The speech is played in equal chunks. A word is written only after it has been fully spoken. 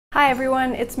Hi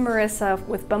everyone, it's Marissa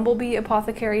with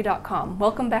BumblebeeApothecary.com.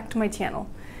 Welcome back to my channel.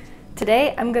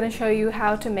 Today I'm going to show you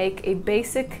how to make a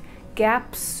basic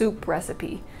GAP soup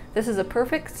recipe. This is a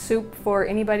perfect soup for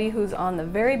anybody who's on the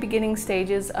very beginning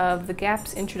stages of the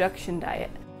GAP's introduction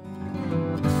diet.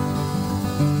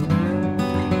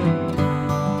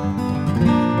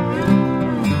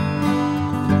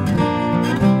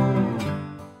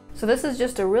 So this is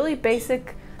just a really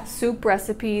basic soup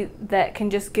recipe that can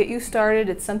just get you started.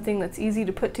 It's something that's easy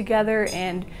to put together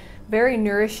and very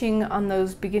nourishing on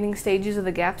those beginning stages of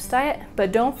the GAPS diet.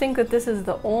 But don't think that this is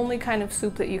the only kind of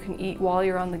soup that you can eat while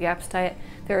you're on the GAPS diet.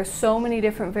 There are so many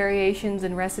different variations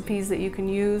and recipes that you can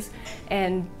use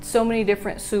and so many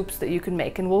different soups that you can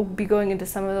make, and we'll be going into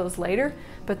some of those later,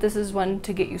 but this is one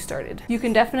to get you started. You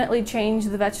can definitely change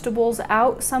the vegetables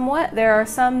out somewhat. There are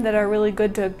some that are really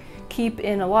good to keep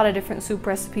in a lot of different soup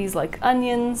recipes, like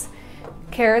onions.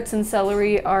 Carrots and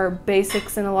celery are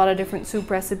basics in a lot of different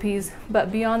soup recipes, but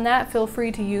beyond that, feel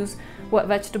free to use what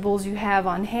vegetables you have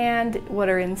on hand, what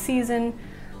are in season,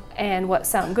 and what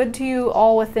sound good to you,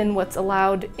 all within what's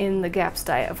allowed in the GAPS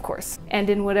diet, of course, and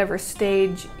in whatever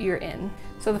stage you're in.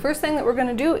 So the first thing that we're going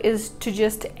to do is to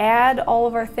just add all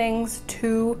of our things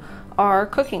to our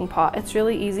cooking pot. It's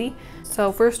really easy.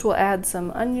 So first we'll add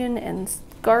some onion and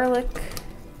garlic.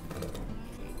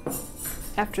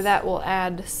 After that, we'll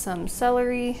add some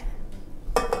celery.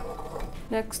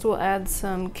 Next, we'll add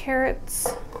some carrots,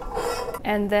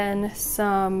 and then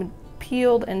some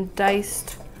peeled and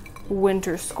diced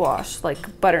winter squash,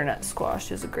 like butternut squash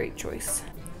is a great choice.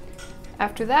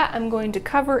 After that, I'm going to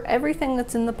cover everything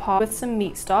that's in the pot with some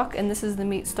meat stock, and this is the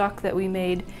meat stock that we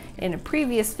made in a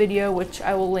previous video, which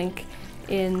I will link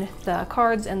in the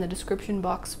cards and the description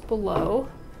box below.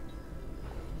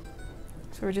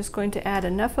 So we're just going to add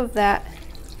enough of that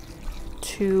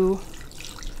to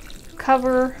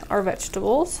cover our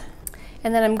vegetables.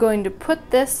 And then I'm going to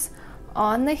put this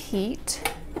on the heat,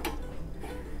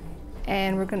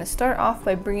 and we're going to start off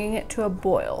by bringing it to a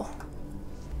boil.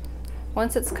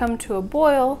 Once it's come to a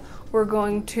boil, we're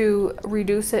going to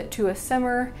reduce it to a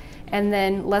simmer and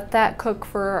then let that cook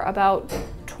for about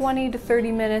 20 to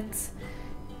 30 minutes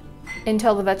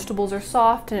until the vegetables are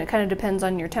soft, and it kind of depends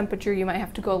on your temperature. You might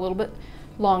have to go a little bit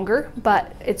longer,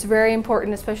 but it's very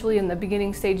important, especially in the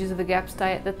beginning stages of the GAPS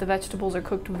diet, that the vegetables are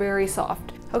cooked very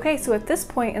soft. Okay, so at this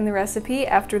point in the recipe,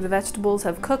 after the vegetables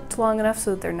have cooked long enough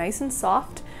so that they're nice and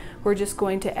soft, we're just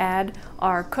going to add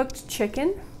our cooked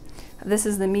chicken. This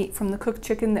is the meat from the cooked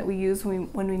chicken that we used when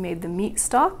we made the meat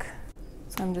stock.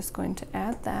 So I'm just going to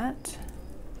add that.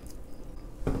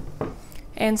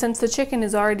 And since the chicken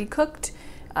is already cooked,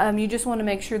 you just want to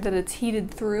make sure that it's heated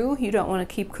through. You don't want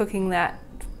to keep cooking that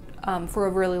for a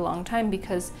really long time,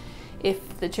 because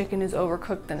if the chicken is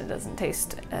overcooked, then it doesn't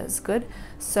taste as good.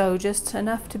 So just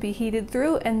enough to be heated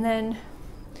through, and then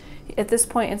at this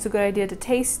point it's a good idea to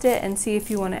taste it and see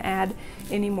if you want to add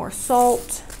any more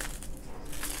salt.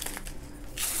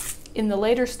 In the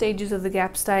later stages of the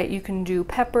GAPS diet, you can do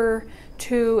pepper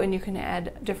too, and you can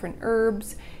add different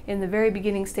herbs. In the very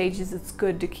beginning stages, it's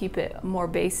good to keep it more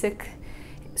basic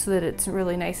so that it's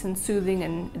really nice and soothing,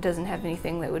 and it doesn't have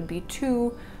anything that would be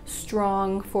too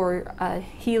strong for a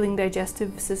healing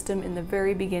digestive system in the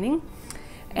very beginning.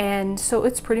 And so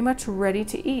it's pretty much ready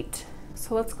to eat.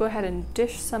 So let's go ahead and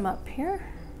dish some up here.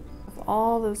 With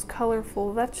all those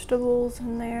colorful vegetables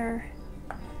in there,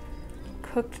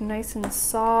 cooked nice and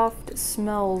soft. It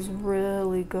smells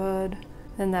really good.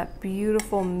 And that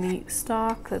beautiful meat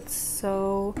stock that's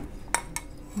so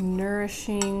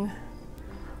nourishing.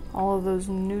 All of those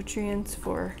nutrients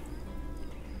for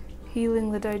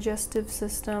healing the digestive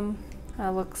system. That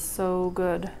looks so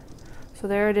good. So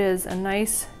there it is, a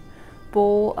nice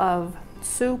bowl of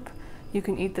soup. You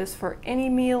can eat this for any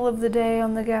meal of the day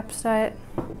on the GAPS diet.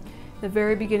 The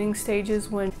very beginning stages,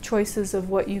 when choices of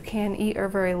what you can eat are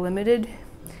very limited,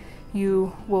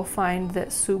 you will find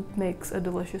that soup makes a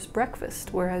delicious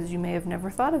breakfast, whereas you may have never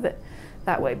thought of it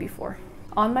that way before.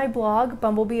 On my blog,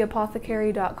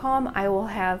 BumblebeeApothecary.com, I will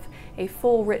have a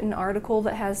full written article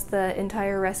that has the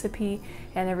entire recipe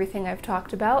and everything I've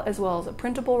talked about, as well as a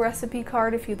printable recipe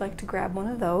card if you'd like to grab one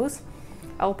of those.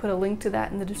 I'll put a link to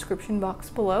that in the description box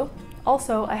below.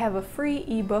 Also, I have a free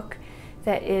ebook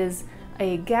that is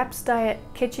a GAPS diet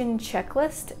kitchen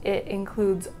checklist. It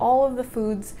includes all of the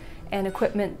foods and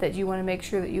equipment that you want to make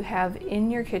sure that you have in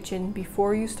your kitchen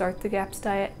before you start the GAPS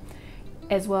diet,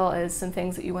 as well as some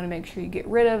things that you want to make sure you get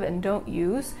rid of and don't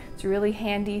use. It's a really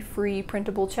handy, free,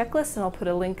 printable checklist, and I'll put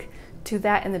a link to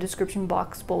that in the description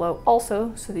box below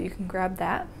also, so that you can grab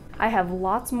that. I have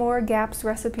lots more GAPS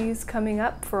recipes coming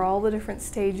up for all the different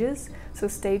stages, so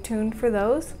stay tuned for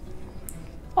those.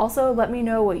 Also, let me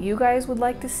know what you guys would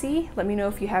like to see. Let me know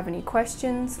if you have any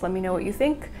questions. Let me know what you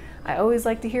think. I always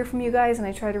like to hear from you guys, and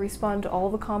I try to respond to all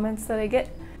the comments that I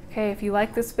get. Okay, if you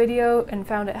like this video and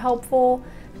found it helpful,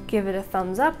 give it a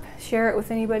thumbs up. Share it with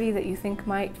anybody that you think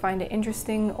might find it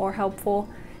interesting or helpful.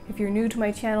 If you're new to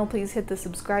my channel, please hit the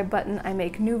subscribe button. I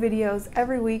make new videos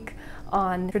every week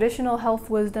on traditional health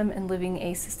wisdom and living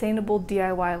a sustainable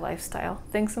DIY lifestyle.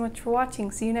 Thanks so much for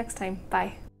watching. See you next time.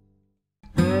 Bye.